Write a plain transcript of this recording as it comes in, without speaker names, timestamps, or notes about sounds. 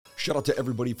Shout out to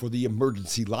everybody for the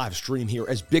emergency live stream here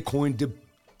as Bitcoin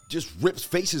just rips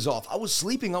faces off. I was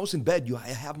sleeping. I was in bed. I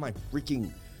have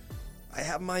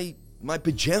my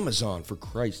pajamas on, for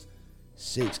Christ's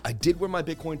sakes. I did wear my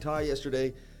Bitcoin tie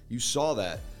yesterday. You saw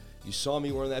that. You saw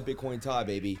me wearing that Bitcoin tie,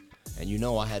 baby. And you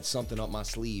know I had something up my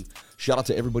sleeve. Shout out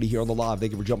to everybody here on the live.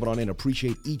 Thank you for jumping on in.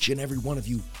 Appreciate each and every one of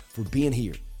you for being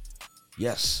here.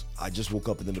 Yes, I just woke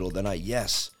up in the middle of the night.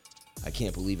 Yes, I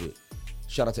can't believe it.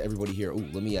 Shout out to everybody here. Ooh,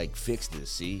 let me fix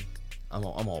this. See, I'm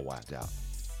all whacked out,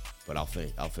 but I'll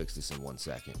fix this in 1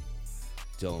 second.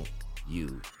 Don't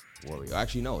you worry.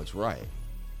 Actually, no, it's right.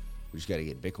 We just got to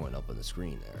get Bitcoin up on the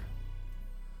screen there.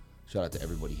 Shout out to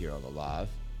everybody here on the live.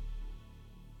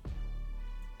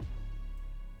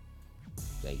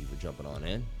 Thank you for jumping on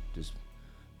in. Just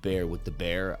bear with the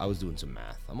bear. I was doing some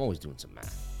math. I'm always doing some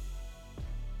math.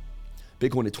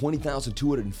 Bitcoin at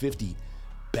 20,250,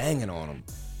 banging on them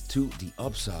to the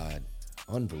upside.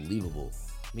 Unbelievable.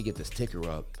 Let me get this ticker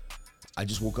up. I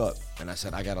just woke up and I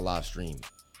said, I got a live stream.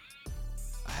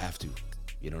 I have to.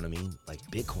 You know what I mean? Like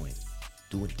Bitcoin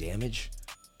doing damage.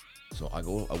 So I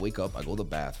wake up, I go to the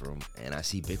bathroom, and I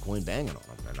see Bitcoin banging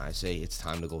on them. And I say, it's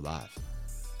time to go live.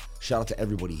 Shout out to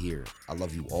everybody here. I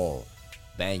love you all.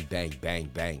 Bang, bang,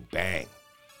 bang, bang, bang.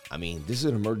 I mean, this is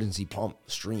an emergency pump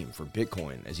stream for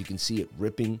Bitcoin. As you can see it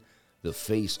ripping the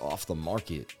face off the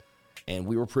market. And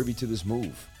we were privy to this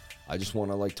move. I just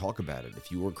want to talk about it.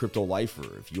 If you were a crypto lifer,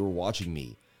 if you were watching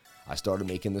me, I started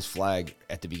making this flag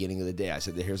at the beginning of the day. I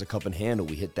said, here's a cup and handle.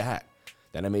 We hit that.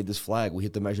 Then I made this flag. We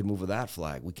hit the measured move of that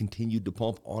flag. We continued to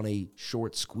pump on a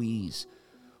short squeeze.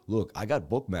 Look, I got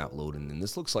bookmap loading, and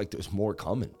this looks like there's more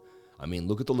coming. I mean,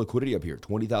 look at the liquidity up here.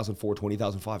 20,004,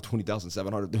 20,005,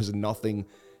 20,700. There's nothing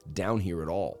down here at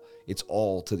all. It's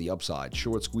all to the upside.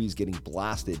 Short squeeze getting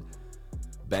blasted.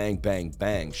 Bang, bang,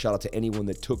 bang. Shout out to anyone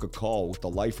that took a call with the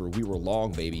lifer. We were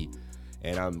long, baby.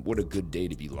 And what a good day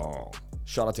to be long.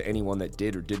 Shout out to anyone that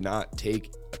did or did not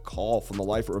take a call from the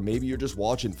lifer. Or maybe you're just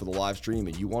watching for the live stream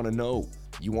and you want to know.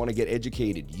 You want to get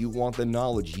educated. You want the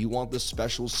knowledge. You want the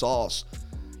special sauce.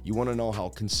 You want to know how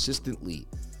consistently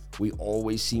we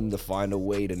always seem to find a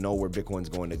way to know where Bitcoin's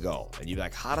going to go. And you're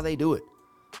like, how do they do it?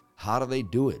 How do they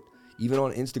do it? Even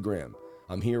on Instagram,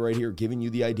 I'm here right here giving you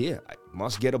the idea. I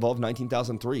must get above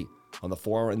 19,003 on the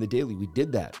 4 hour and the daily. We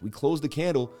did that. We closed the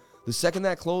candle. The second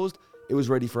that closed, it was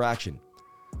ready for action.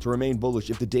 To remain bullish,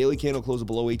 if the daily candle closes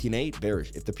below 18.8,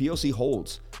 bearish. If the POC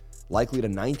holds, likely to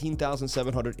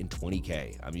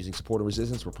 19,720K. I'm using support and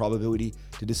resistance for probability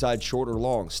to decide short or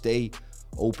long. Stay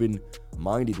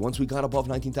open-minded. Once we got above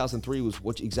 19,003 was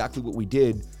exactly what we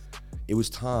did. It was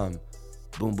time.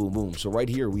 Boom, boom, boom. So right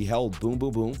here, we held boom,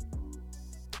 boom, boom.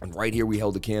 And right here, we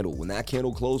held the candle. When that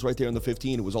candle closed right there in the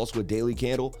 15, it was also a daily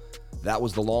candle. That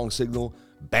was the long signal.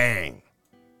 Bang.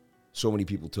 So many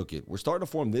people took it. We're starting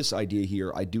to form this idea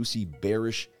here. I do see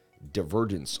bearish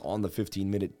divergence on the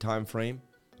 15-minute time frame.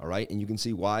 All right. And you can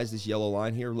see why is this yellow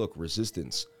line here? Look,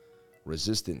 resistance,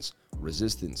 resistance,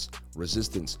 resistance,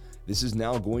 resistance. This is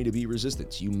now going to be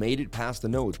resistance. You made it past the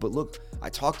nodes. But look, I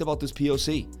talked about this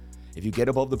POC. If you get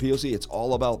above the POC, it's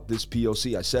all about this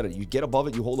POC. I said it. You get above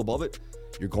it, you hold above it,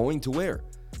 you're going to where?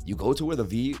 You go to where the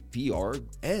VR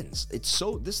ends.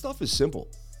 This stuff is simple.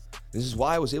 This is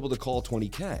why I was able to call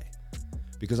 20K.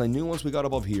 Because I knew once we got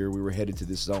above here, we were headed to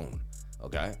this zone.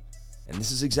 Okay? And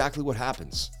this is exactly what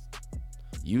happens.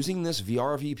 Using this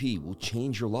VRVP will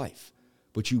change your life,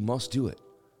 but you must do it.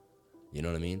 You know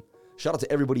what I mean? Shout out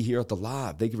to everybody here at the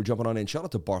live. Thank you for jumping on in. Shout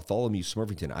out to Bartholomew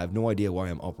Smurfington. I have no idea why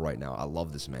I'm up right now. I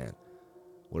love this man.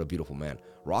 What a beautiful man.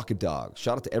 Rocket Dog.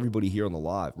 Shout out to everybody here on the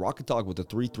live. Rocket Dog with the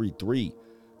 333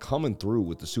 coming through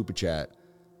with the super chat.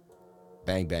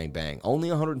 Bang, bang, bang. Only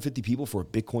 150 people for a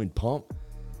Bitcoin pump?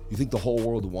 You think the whole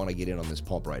world would want to get in on this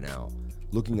pump right now?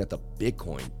 Looking at the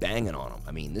Bitcoin banging on them.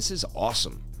 I mean, this is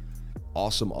awesome.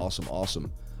 Awesome, awesome,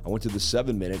 awesome. I went to the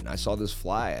 7-minute and I saw this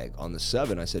flag on the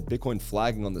 7. I said Bitcoin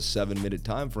flagging on the 7-minute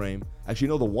time frame. Actually,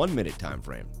 no, the 1-minute time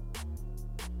frame.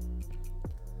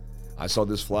 I saw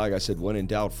this flag. I said, when in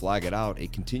doubt, flag it out.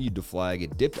 It continued to flag.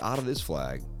 It dipped out of this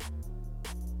flag,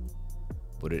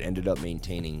 but it ended up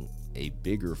maintaining a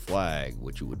bigger flag,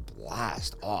 which it would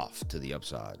blast off to the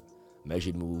upside.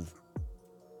 Measured move.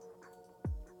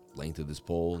 Length of this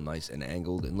pole, nice and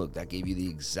angled. And look, that gave you the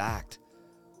exact.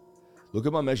 Look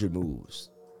at my measured moves.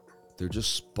 They're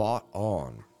just spot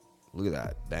on. Look at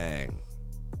that. Bang.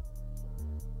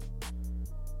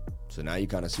 So now you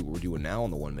kind of see what we're doing now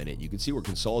on the 1 minute. You can see we're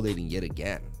consolidating yet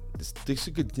again. This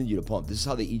could continue to pump. This is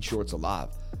how they eat shorts alive.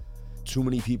 Too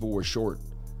many people were short.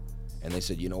 And they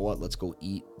said, you know what? Let's go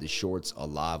eat the shorts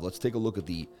alive. Let's take a look at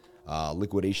the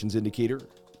liquidations indicator.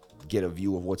 get a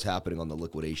view of what's happening on the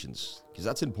liquidations, because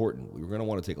that's important. We're going to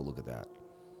want to take a look at that.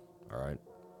 All right.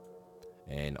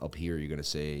 And up here, you're going to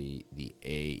say the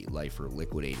A Lifer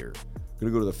Liquidator. I'm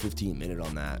going to go to the 15-minute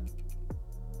on that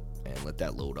and let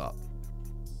that load up.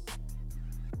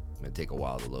 It's going to take a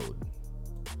while to load.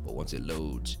 But once it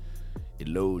loads,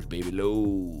 baby,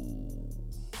 load.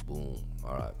 Boom.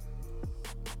 All right.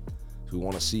 So we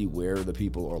want to see where the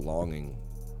people are longing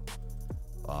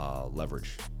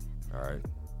leverage. All right.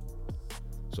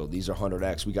 So these are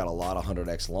 100x. We got a lot of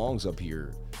 100x longs up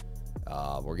here.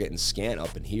 We're getting scant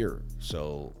up in here.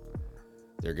 So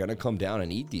they're going to come down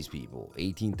and eat these people.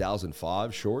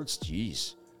 18,005 shorts.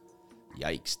 Jeez.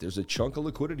 Yikes. There's a chunk of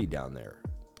liquidity down there.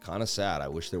 Kind of sad. I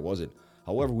wish there wasn't.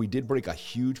 However, we did break a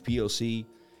huge POC,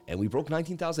 and we broke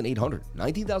 19,800.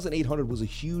 19,800 was a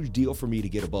huge deal for me to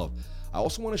get above. I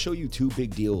also want to show you two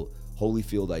big deal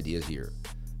Holyfield ideas here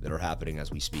that are happening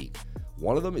as we speak.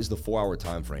 One of them is the 4-hour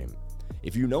time frame.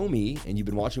 If you know me and you've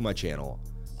been watching my channel,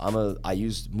 I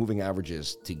use moving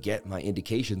averages to get my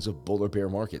indications of bull or bear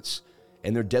markets,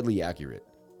 and they're deadly accurate.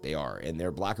 They are, and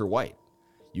they're black or white.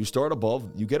 You start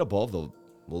above, you get above the,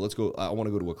 well, let's go, I want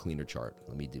to go to a cleaner chart.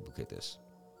 Let me duplicate this.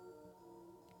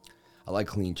 I like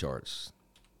clean charts,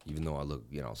 even though I look,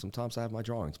 sometimes I have my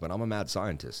drawings, but I'm a mad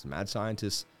scientist. Mad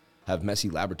scientists have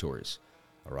messy laboratories,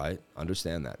 all right?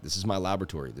 Understand that. This is my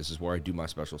laboratory. This is where I do my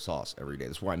special sauce every day.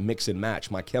 This is where I mix and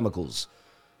match my chemicals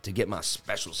to get my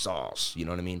special sauce. You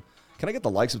know what I mean? Can I get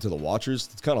the likes up to the watchers?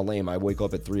 It's kind of lame. I wake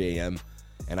up at 3 a.m.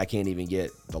 and I can't even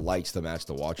get the likes to match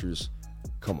the watchers.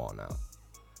 Come on now.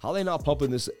 How are they not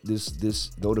pumping this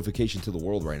notification to the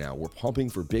world right now? We're pumping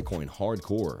for Bitcoin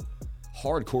hardcore.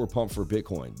 Hardcore pump for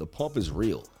Bitcoin. The pump is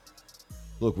real.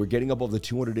 Look, we're getting above the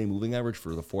 200-day moving average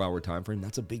for the 4-hour time frame.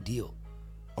 That's a big deal.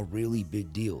 A really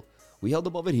big deal. We held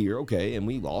above it here, okay, and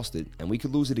we lost it, and we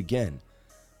could lose it again.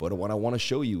 But what I want to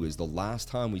show you is the last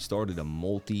time we started a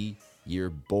multi-year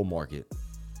bull market,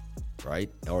 right?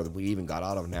 Or we even got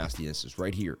out of nastiness is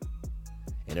right here.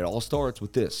 And it all starts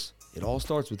with this. It all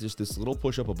starts with just this little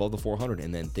push up above the 400,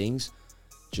 and then things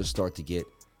just start to get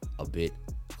a bit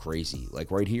crazy.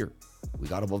 Like right here, we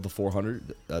got above the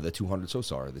 400, the 200, so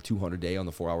sorry, the 200 day on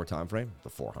the 4-hour time frame, the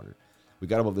 400. We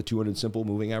got above the 200 simple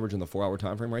moving average on the 4-hour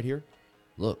time frame right here.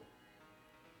 Look,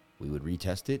 we would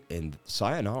retest it, and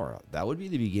sayonara. That would be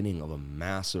the beginning of a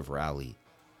massive rally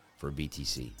for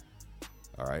BTC.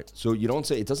 All right, so you don't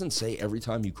say, it doesn't say every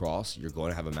time you cross you're going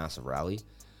to have a massive rally,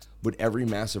 but every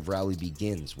massive rally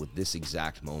begins with this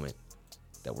exact moment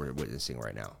that we're witnessing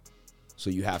right now.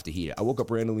 So you have to heed it. I woke up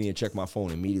randomly and checked my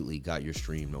phone, immediately got your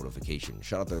stream notification.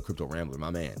 Shout out to the Crypto Rambler,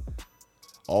 my man.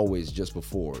 Always just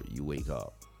before you wake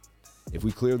up. If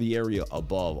we clear the area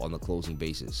above on the closing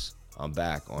basis, I'm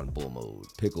back on bull mode.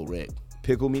 Pickle Rick.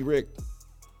 Pickle me Rick.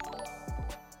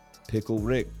 Pickle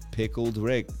Rick. Pickled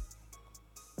Rick.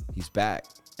 He's back.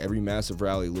 Every massive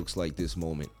rally looks like this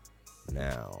moment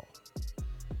now.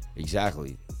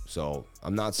 Exactly. So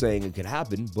I'm not saying it could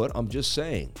happen, but I'm just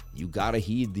saying you got to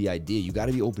heed the idea. You got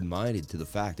to be open-minded to the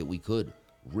fact that we could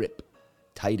rip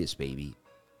Titus, baby.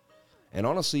 And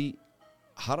honestly,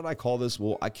 how did I call this?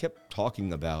 Well, I kept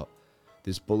talking about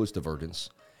this bullish divergence.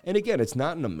 And again, it's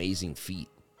not an amazing feat.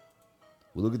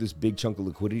 We look at this big chunk of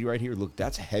liquidity right here. Look,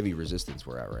 that's heavy resistance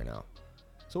we're at right now.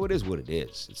 So it is what it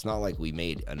is. It's not like we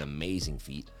made an amazing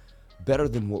feat. Better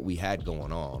than what we had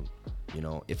going on. You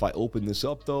know, if I open this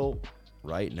up though,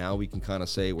 right now we can kind of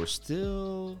say we're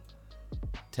still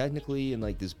technically in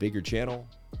like this bigger channel.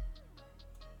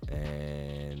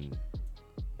 And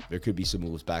there could be some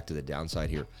moves back to the downside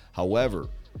here. However,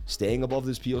 staying above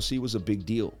this POC was a big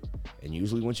deal. And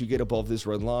usually once you get above this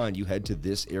red line, you head to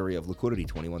this area of liquidity,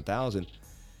 21,000.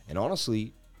 And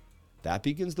honestly, that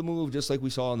begins the move just like we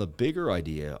saw on the bigger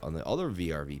idea on the other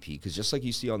VRVP, because just like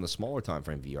you see on the smaller time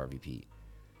frame VRVP.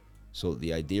 So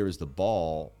the idea is the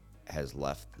ball has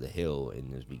left the hill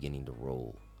and is beginning to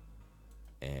roll.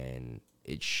 And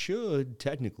it should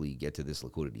technically get to this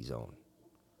liquidity zone.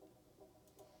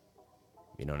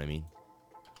 You know what I mean?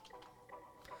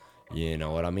 You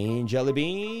know what I mean, Jelly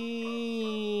Bean?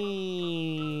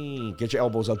 Get your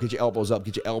elbows up, get your elbows up,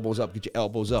 get your elbows up, get your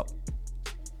elbows up.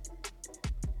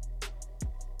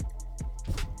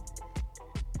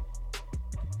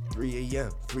 $3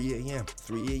 a.m., 3 a.m.,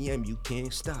 3 a.m., you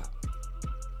can't stop.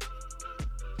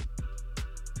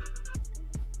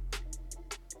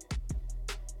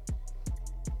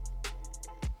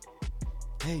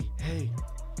 Hey, hey,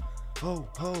 ho,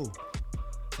 ho,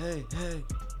 hey, hey.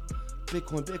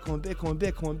 Bitcoin, Bitcoin, Bitcoin,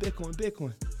 Bitcoin, Bitcoin,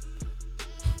 Bitcoin.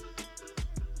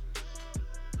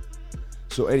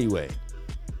 So anyway,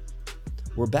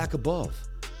 we're back above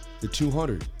the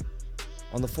 200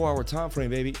 on the 4-hour time frame,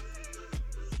 baby.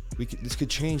 This could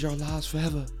change our lives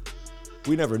forever.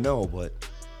 We never know, but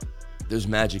there's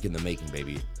magic in the making,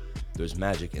 baby. There's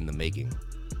magic in the making.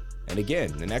 And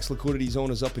again, the next liquidity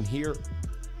zone is up in here.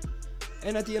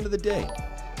 And at the end of the day,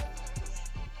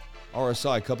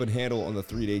 RSI cup and handle on the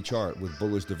 3-day chart with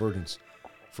bullish divergence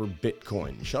for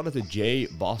Bitcoin. Shout out to J.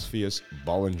 Bospheus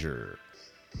Bollinger.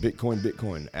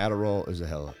 Bitcoin. Adderall is a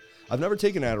hell. I've never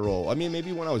taken Adderall. I mean,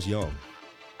 maybe when I was young.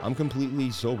 I'm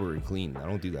completely sober and clean. I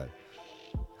don't do that.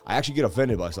 I actually get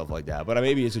offended by stuff like that, but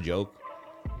maybe it's a joke.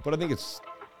 But I think it's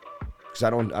because I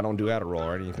don't do Adderall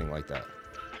or anything like that.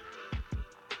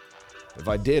 If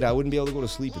I did, I wouldn't be able to go to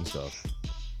sleep and stuff.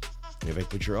 If I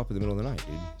put you up in the middle of the night,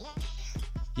 dude.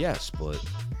 Yes, but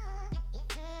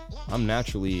I'm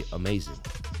naturally amazing.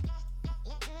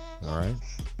 All right?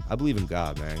 I believe in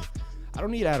God, man. I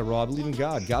don't need Adderall. I believe in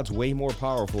God. God's way more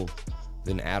powerful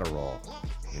than Adderall.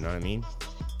 You know what I mean?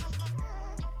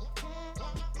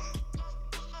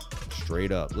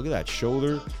 Straight up. Look at that.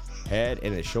 Shoulder, head,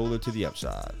 and a shoulder to the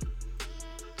upside.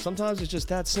 Sometimes it's just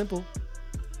that simple.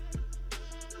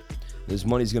 This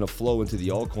money's going to flow into the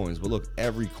altcoins, but look,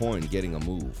 every coin getting a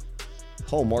move.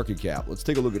 Whole market cap. Let's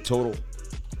take a look at total.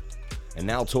 And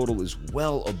now total is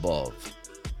well above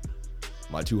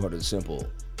my 200 simple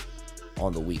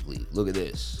on the weekly. Look at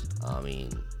this. I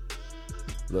mean,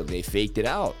 look, they faked it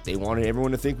out. They wanted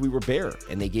everyone to think we were bear,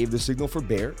 and they gave the signal for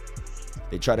bear.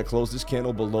 They tried to close this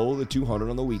candle below the 200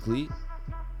 on the weekly,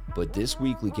 but this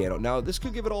weekly candle, now this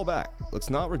could give it all back. Let's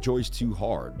not rejoice too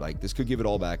hard. Like, this could give it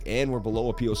all back, and we're below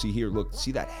a POC here. Look,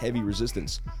 see that heavy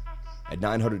resistance at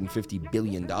 $950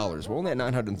 billion. We're only at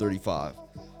 935,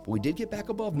 but we did get back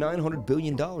above $900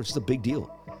 billion. It's a big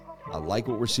deal. I like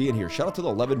what we're seeing here. Shout out to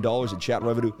the $11 in chat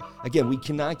revenue. Again, we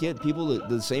cannot get people,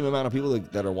 the same amount of people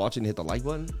that are watching to hit the like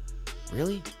button.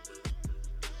 Really?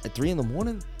 At 3 in the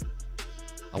morning?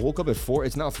 I woke up at 4.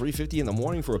 It's now 3:50 in the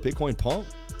morning for a Bitcoin pump.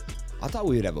 I thought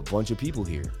we would have a bunch of people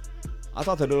here. I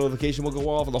thought the notification would go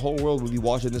off and the whole world would be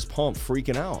watching this pump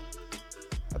freaking out.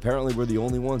 Apparently, we're the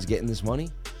only ones getting this money.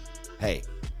 Hey,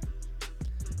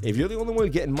 if you're the only one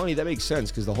getting money, that makes sense,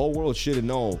 because the whole world should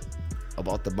know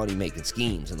about the money-making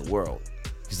schemes in the world,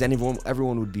 because then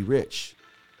everyone would be rich.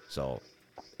 So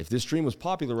if this stream was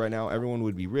popular right now, everyone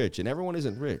would be rich, and everyone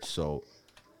isn't rich, so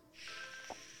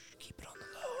keep it on the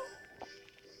low.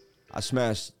 I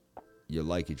smashed your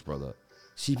likeage, brother.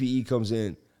 CPE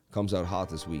comes out hot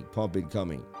this week. Pump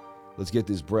incoming. Let's get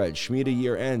this bread. Shemitah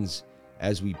year ends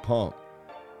as we pump.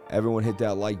 Everyone hit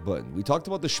that like button. We talked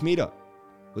about the Shemitah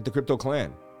with the Crypto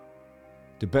Clan.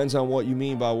 Depends on what you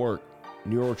mean by work.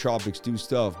 Neurotropics do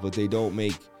stuff, but they don't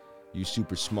make you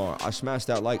super smart. I smashed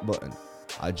that like button.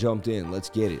 I jumped in. Let's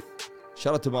get it.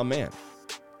 Shout out to my man.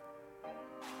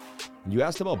 You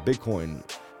asked about Bitcoin.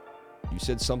 You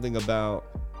said something about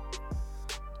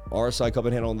RSI cup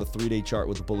and handle on the 3-day chart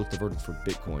with the bullish divergence for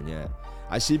Bitcoin. Yeah.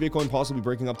 I see Bitcoin possibly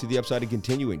breaking up to the upside and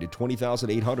continuing to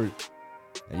 20,800.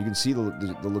 And you can see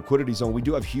the liquidity zone. We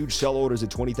do have huge sell orders at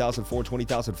 20,004,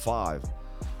 20,005.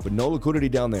 But no liquidity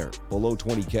down there below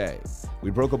 20K.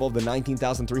 We broke above the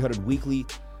 19,300 weekly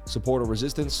support or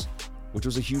resistance, which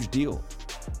was a huge deal.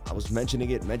 I was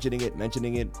mentioning it. I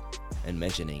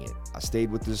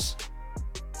stayed with this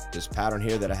pattern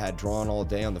here that I had drawn all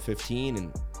day on the 15,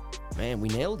 and man, we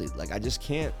nailed it. Like, I just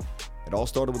can't. It all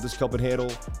started with this cup and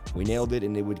handle. We nailed it,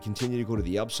 and it would continue to go to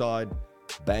the upside.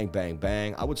 Bang, bang,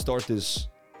 bang. I would start this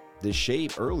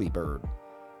shape early, bird.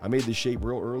 I made this shape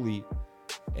real early,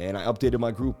 and I updated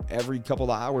my group every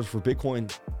couple of hours for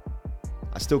Bitcoin.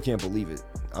 I still can't believe it.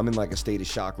 I'm in like a state of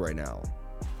shock right now.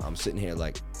 I'm sitting here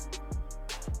like,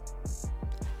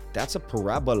 that's a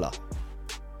parabola.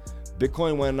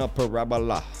 Bitcoin went up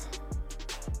parabola.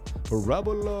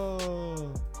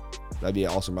 Parabola. That'd be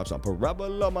an awesome rap song.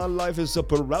 Parabola, my life is a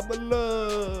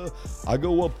parabola. I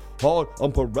go up hard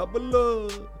on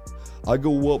parabola. I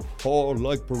go up hard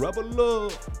like parabola.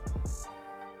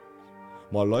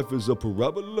 My life is a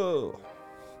parabola.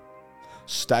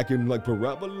 Stacking like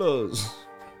parabolas.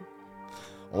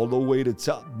 All the way to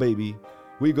top, baby.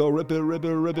 We go rip it, rip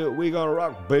it, rip it. We gonna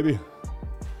rock, baby.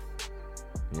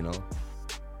 You know?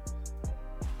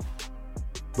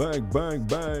 Bang, bang,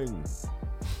 bang.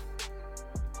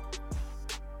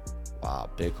 Wow,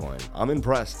 Bitcoin. I'm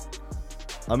impressed.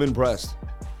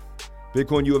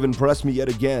 Bitcoin, you have impressed me yet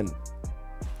again.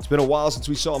 It's been a while since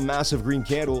we saw a massive green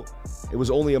candle. It was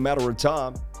only a matter of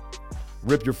time.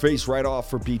 Rip your face right off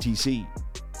for BTC.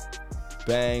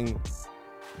 Bang,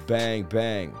 bang,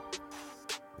 bang.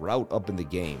 Route up in the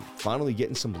game. Finally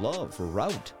getting some love for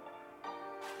Route.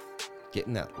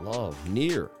 Getting that love.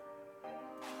 Near.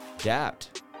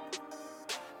 Dapped.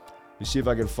 Let me see if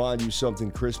I can find you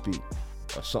something crispy.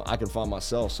 or so I can find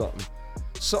myself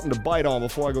something to bite on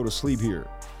before I go to sleep here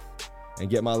and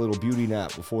get my little beauty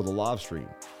nap before the live stream.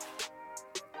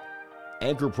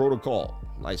 Anchor Protocol,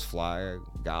 nice flag.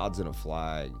 Gods in a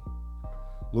flag.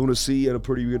 Lunacy and a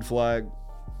pretty good flag.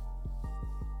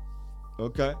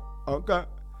 Okay,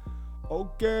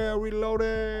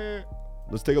 reloaded.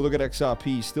 Let's take a look at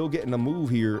XRP. Still getting a move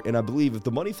here, and I believe if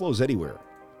the money flows anywhere,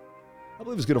 I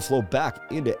believe it's going to flow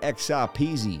back into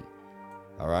XRPZ.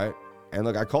 All right, and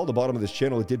look, I called the bottom of this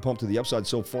channel. It did pump to the upside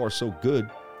so far, so good.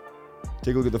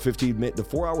 Take a look at the 15-minute. The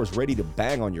 4 hours ready to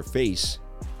bang on your face.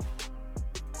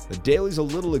 The daily's a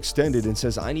little extended and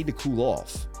says I need to cool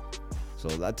off. So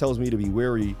that tells me to be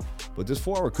wary, but this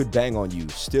 4 hour could bang on you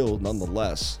still,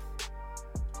 nonetheless.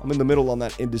 I'm in the middle on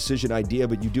that indecision idea,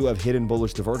 but you do have hidden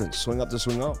bullish divergence. Swing up to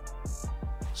swing up.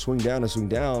 Swing down to swing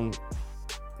down.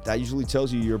 That usually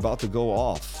tells you you're about to go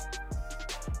off.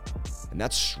 And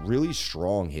that's really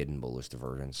strong hidden bullish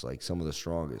divergence, like some of the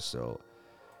strongest. So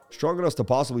strong enough to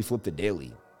possibly flip the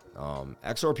daily.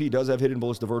 XRP does have hidden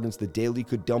bullish divergence. The daily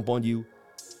could dump on you.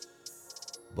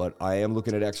 But I am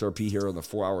looking at XRP here on the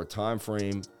 4 hour time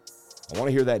frame. I want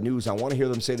to hear that news. I want to hear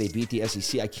them say they beat the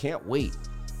SEC. I can't wait.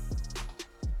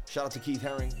 Shout out to Keith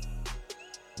Herring.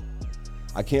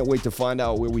 I can't wait to find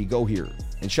out where we go here.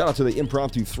 And shout out to the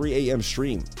impromptu 3 a.m.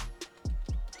 stream.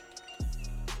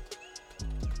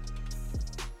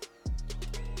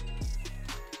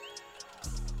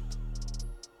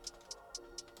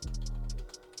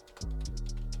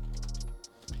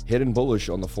 Hidden bullish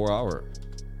on the 4 hour.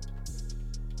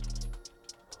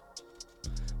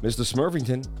 Mr.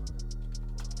 Smurfington.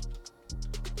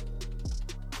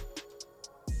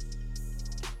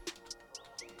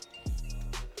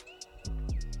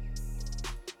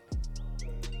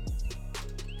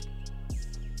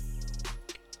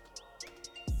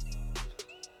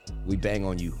 We bang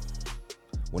on you.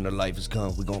 When the life has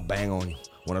come, we gonna bang on you.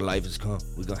 When the life has come,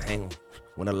 we gonna hang on.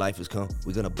 When the life has come,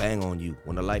 we're gonna bang on you.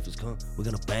 When the life has come, we're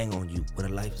gonna bang on you. When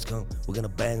the life has come, we're gonna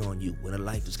bang on you. When the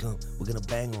life has come, we're gonna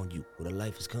bang on you. When the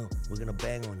life has come, we're gonna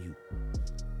bang on you.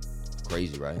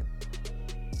 Crazy, right?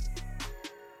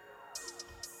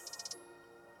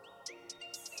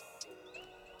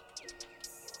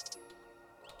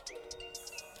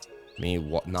 I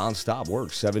mean, non-stop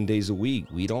work, 7 days a week.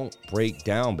 We don't break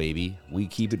down, baby. We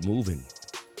keep it moving.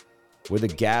 We're the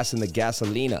gas and the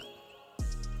gasolina.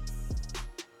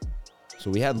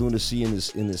 So we had Lunacy in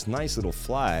this nice little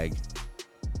flag.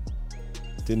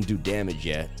 Didn't do damage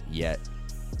yet.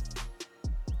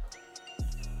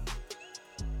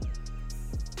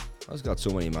 I just got so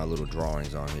many of my little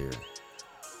drawings on here.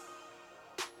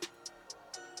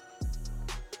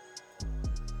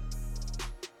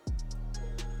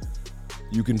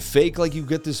 You can fake like you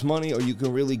get this money, or you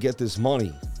can really get this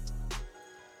money.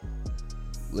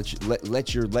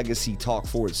 Let your legacy talk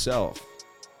for itself.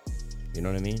 You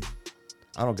know what I mean?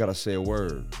 I don't gotta say a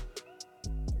word.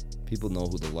 People know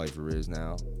who the lifer is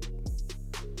now.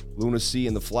 Lunacy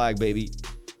and the flag, baby.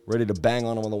 Ready to bang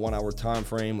on them on the 1 hour time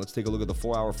frame. Let's take a look at the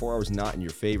 4 hour. 4 hours not in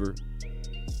your favor.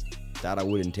 That I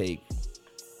wouldn't take.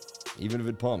 Even if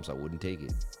it pumps, I wouldn't take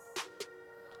it.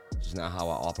 It's not how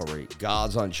I operate.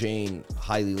 Gods on chain,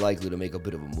 highly likely to make a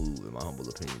bit of a move, in my humble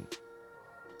opinion.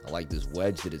 I like this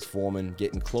wedge that it's forming,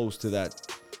 getting close to that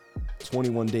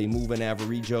 21-day moving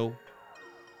averagejo.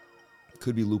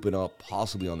 Could be looping up,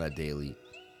 possibly on that daily.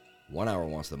 1 hour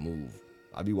wants to move.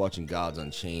 I'll be watching Gods on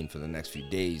chain for the next few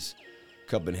days.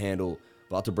 Cup and handle,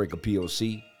 about to break a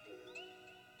POC.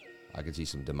 I could see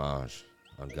some damage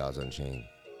on Gods on chain.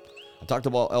 I talked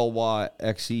about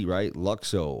LYXE, right?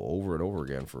 Luxo, over and over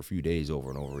again for a few days,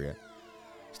 over and over again.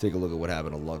 Let's take a look at what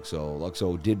happened to Luxo.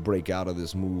 Luxo did break out of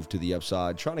this move to the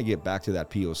upside, trying to get back to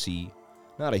that POC.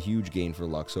 Not a huge gain for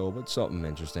Luxo, but something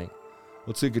interesting.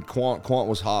 Let's look at Quant. Quant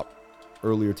was hot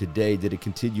earlier today. Did it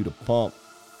continue to pump?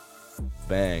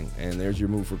 Bang. And there's your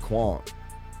move for Quant.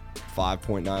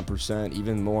 5.9%,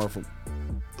 even more from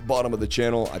the bottom of the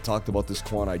channel. I talked about this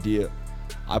Quant idea.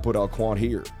 I put out Quant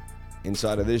here.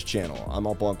 Inside of this channel, I'm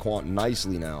up on Quant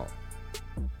nicely now,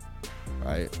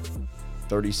 right?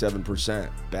 37%,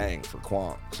 bang for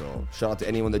Quant. So shout out to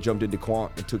anyone that jumped into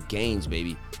Quant and took gains,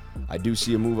 baby. I do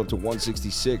see a move up to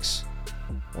 166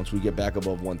 once we get back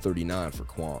above 139 for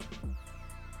Quant.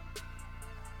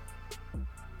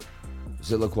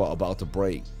 Zilliqua about to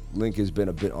break. Link has been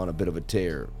on a bit of a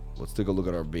tear. Let's take a look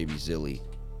at our baby Zilly.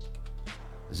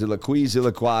 Zilliqui,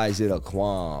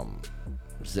 Zilliquam.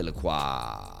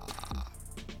 Zilliqua.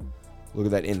 Look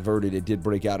at that inverted. It did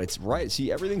break out. It's right.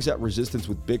 See, everything's at resistance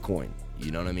with Bitcoin.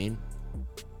 You know what I mean?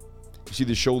 You see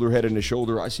the shoulder, head, and the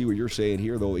shoulder. I see what you're saying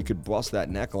here, though. It could bust that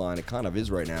neckline. It kind of is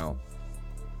right now.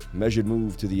 Measured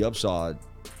move to the upside.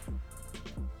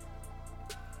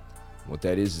 What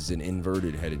that is an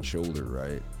inverted head and shoulder,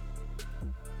 right?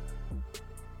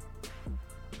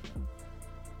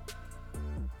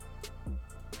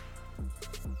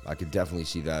 I could definitely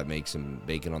see that make some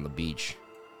bacon on the beach.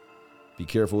 Be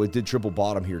careful. It did triple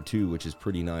bottom here too, which is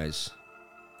pretty nice.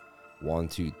 1,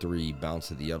 2, 3, bounce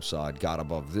to the upside. Got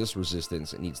above this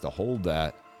resistance. It needs to hold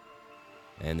that.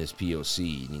 And this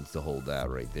POC needs to hold that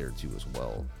right there too as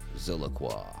well.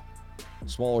 Zilliqua.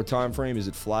 Smaller time frame. Is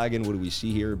it flagging? What do we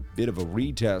see here? Bit of a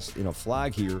retest in a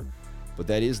flag here. But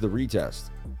that is the retest.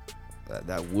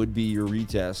 That would be your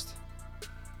retest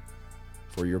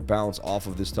for your bounce off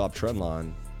of this top trend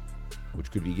line,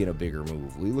 which could begin a bigger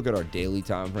move. We look at our daily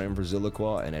time frame for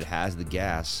Zilliqua, and it has the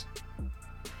gas.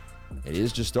 It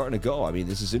is just starting to go. I mean,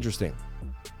 this is interesting.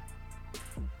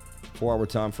 4-hour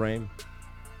time frame.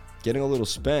 Getting a little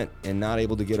spent and not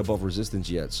able to get above resistance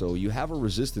yet. So you have a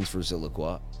resistance for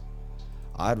Zilliqua.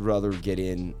 I'd rather get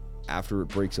in after it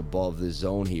breaks above this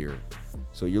zone here.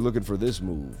 So you're looking for this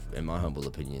move, in my humble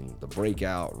opinion. The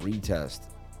breakout, retest.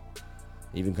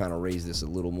 Even kind of raise this a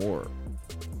little more.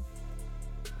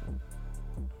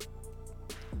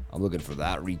 I'm looking for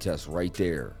that retest right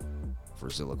there for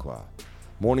Zilliqua.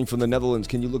 Morning from the Netherlands.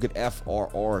 Can you look at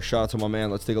FRR? Shout out to my man.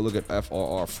 Let's take a look at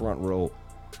FRR front row.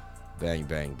 Bang,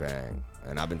 bang, bang.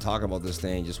 And I've been talking about this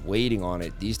thing, just waiting on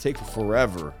it. These take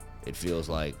forever, it feels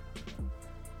like.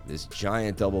 This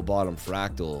giant double bottom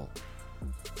fractal.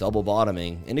 Double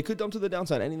bottoming. And it could dump to the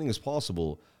downside. Anything is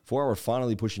possible. 4-hour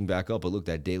finally pushing back up. But look,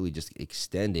 that daily just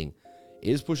extending.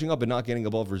 Is pushing up and not getting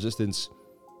above resistance.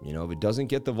 You know, if it doesn't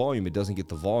get the volume, it doesn't get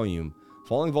the volume.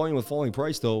 Falling volume with falling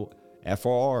price, though.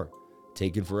 FRR.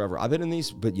 Taking forever. I've been in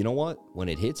these, but you know what? When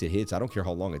it hits, it hits. I don't care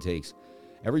how long it takes.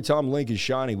 Every time Link is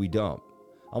shining, we dump.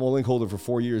 I'm a Link holder for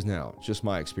 4 years now. It's just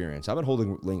my experience. I've been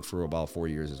holding Link for about 4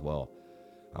 years as well.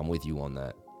 I'm with you on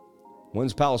that.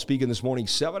 When's Powell speaking this morning?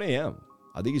 7 a.m.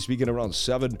 I think he's speaking around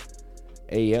 7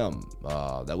 a.m.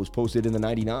 That was posted in the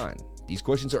 99. These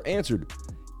questions are answered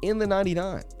in the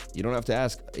 99. You don't have to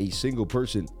ask a single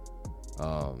person.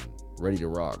 Ready to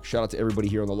rock. Shout out to everybody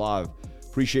here on the live.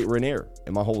 Appreciate Renair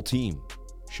and my whole team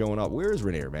showing up. Where is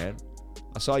Renair, man?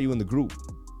 I saw you in the group.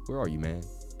 Where are you, man?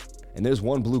 And there's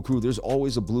one blue crew. There's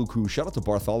always a blue crew. Shout out to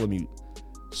Bartholomew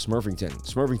Smurfington.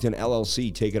 Smurfington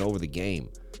LLC taking over the game.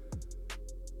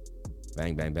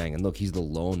 Bang, bang, bang. And look, he's the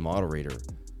lone moderator.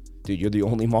 Dude, you're the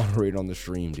only moderator on the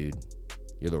stream, dude.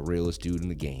 You're the realest dude in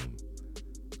the game.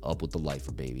 Up with the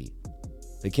lifer, baby.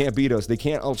 They can't beat us. They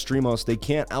can't outstream us. They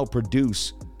can't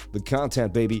outproduce the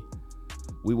content, baby.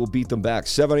 We will beat them back.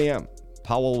 7 a.m.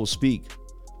 Powell will speak.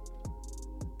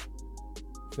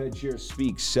 Fed chair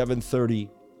speaks 7:30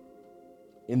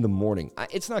 in the morning.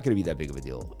 It's not going to be that big of a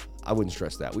deal. I wouldn't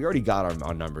stress that. We already got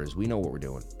our numbers. We know what we're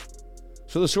doing.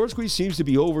 So the short squeeze seems to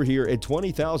be over here at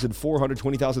 20,400,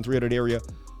 20,300 area.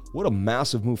 What a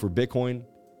massive move for Bitcoin.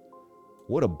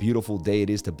 What a beautiful day it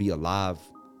is to be alive.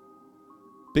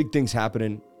 Big things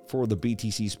happening for the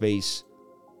BTC space.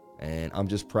 And I'm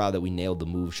just proud that we nailed the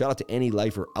move. Shout out to any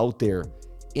lifer out there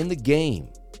in the game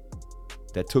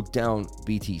that took down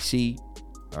BTC.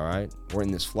 All right. We're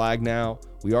in this flag now.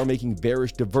 We are making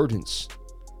bearish divergence.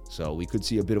 So we could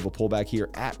see a bit of a pullback here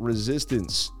at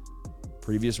resistance.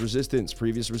 Previous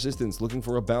resistance. Looking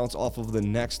for a bounce off of the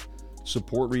next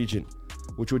support region,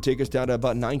 which would take us down to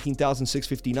about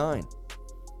 19,659.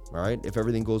 All right. If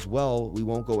everything goes well, we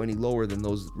won't go any lower than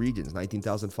those regions,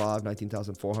 19,005,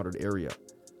 19,400 area.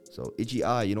 So itchy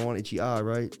eye, you don't want itchy eye,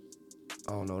 right?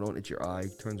 Oh no, don't itch your eye.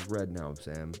 It turns red now,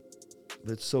 Sam.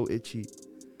 That's so itchy.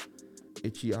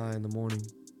 Itchy eye in the morning.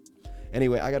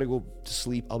 Anyway, I gotta go to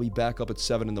sleep. I'll be back up at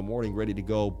 7 in the morning, ready to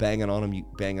go, banging on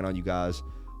you guys,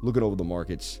 looking over the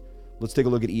markets. Let's take a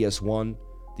look at ES1.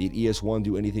 Did ES1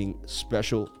 do anything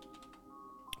special?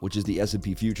 Which is the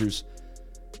S&P futures.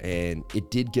 And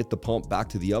it did get the pump back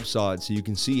to the upside. So you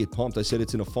can see it pumped. I said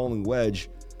it's in a falling wedge.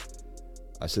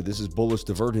 I said, this is bullish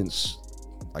divergence.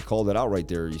 I called it out right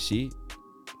there, you see?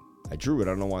 I drew it. I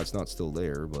don't know why it's not still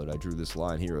there, but I drew this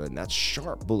line here, and that's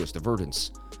sharp bullish divergence.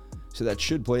 So that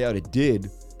should play out. It did,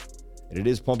 and it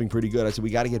is pumping pretty good. I said, we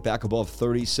got to get back above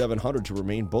 3,700 to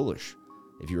remain bullish.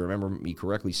 If you remember me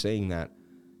correctly saying that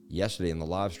yesterday in the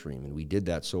live stream, and we did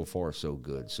that. So far, so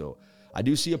good. So I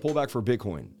do see a pullback for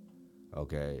Bitcoin.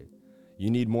 Okay. You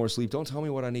need more sleep. Don't tell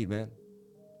me what I need, man.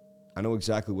 I know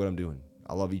exactly what I'm doing.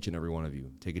 I love each and every one of you.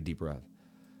 Take a deep breath.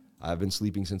 I've been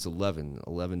sleeping since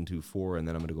 11 to 4, and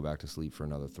then I'm going to go back to sleep for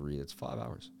another 3. That's 5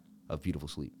 hours of beautiful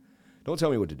sleep. Don't tell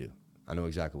me what to do. I know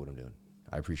exactly what I'm doing.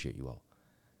 I appreciate you all.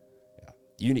 Yeah.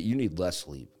 You need less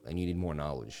sleep, and you need more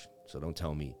knowledge. So don't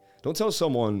tell me. Don't tell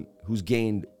someone who's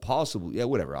gained possibly, yeah,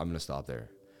 whatever. I'm going to stop there.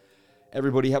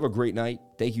 Everybody have a great night.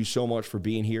 Thank you so much for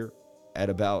being here at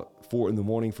about 4 in the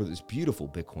morning for this beautiful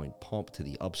Bitcoin pump to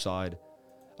the upside.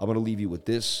 I'm going to leave you with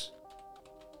this.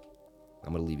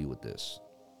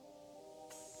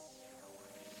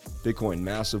 Bitcoin,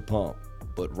 massive pump,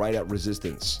 but right at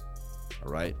resistance.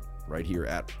 All right? Right here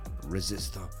at le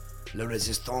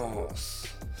resistance.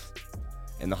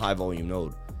 And the high volume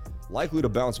node. Likely to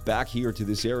bounce back here to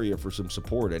this area for some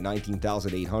support at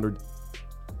 19,800.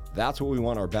 That's where we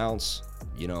want our bounce.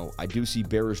 You know, I do see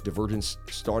bearish divergence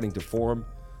starting to form.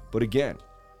 But again,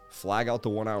 flag out the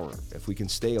 1 hour. If we can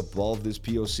stay above this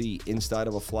POC inside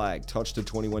of a flag, touch the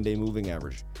 21-day moving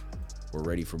average, we're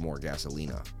ready for more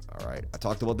gasolina. All right. I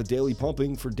talked about the daily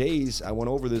pumping for days. I went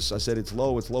over this. I said it's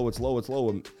low, it's low, it's low, it's low.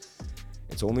 And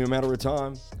it's only a matter of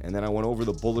time. And then I went over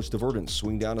the bullish divergence.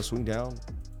 Swing down to swing down.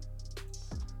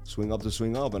 Swing up to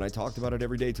swing up. And I talked about it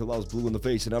every day till I was blue in the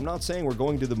face. And I'm not saying we're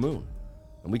going to the moon.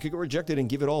 And we could get rejected and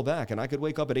give it all back. And I could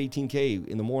wake up at 18K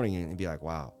in the morning and be like,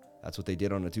 wow, that's what they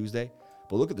did on a Tuesday.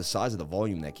 But look at the size of the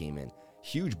volume that came in.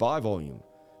 Huge buy volume.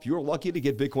 If you were lucky to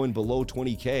get Bitcoin below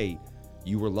 20K,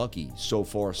 you were lucky. So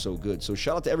far, so good. So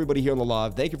shout out to everybody here on the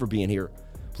live. Thank you for being here.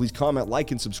 Please comment, like,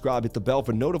 and subscribe. Hit the bell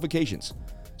for notifications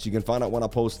so you can find out when I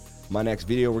post my next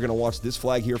video. We're going to watch this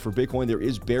flag here for Bitcoin. There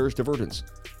is bearish divergence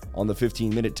on the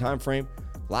 15-minute time frame.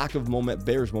 Lack of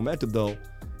bearish momentum, though,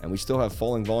 and we still have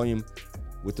falling volume.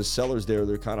 With the sellers there,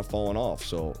 they're kind of falling off.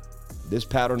 So this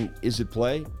pattern is at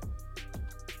play,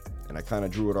 and I kind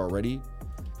of drew it already,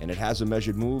 and it has a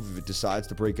measured move if it decides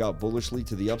to break out bullishly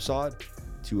to the upside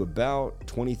to about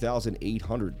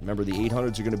 20,800. Remember, the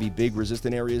 800s are going to be big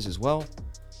resistant areas as well.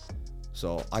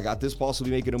 So I got this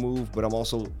possibly making a move, but I'm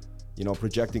also, you know,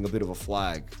 projecting a bit of a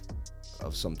flag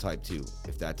of some type too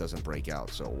if that doesn't break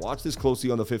out. So watch this closely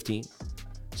on the 15.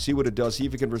 See what it does. See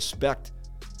if it can respect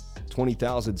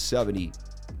 20,070.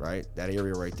 Right? That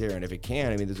area right there. And if it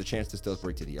can, I mean, there's a chance this does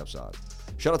break to the upside.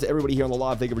 Shout out to everybody here on the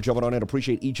live. Thank you for jumping on in.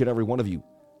 Appreciate each and every one of you.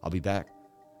 I'll be back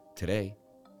today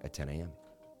at 10 a.m.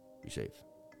 Be safe.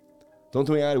 Don't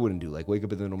do anything I wouldn't do, like wake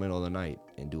up in the middle of the night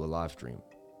and do a live stream.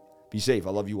 Be safe. I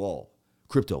love you all.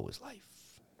 Crypto is life.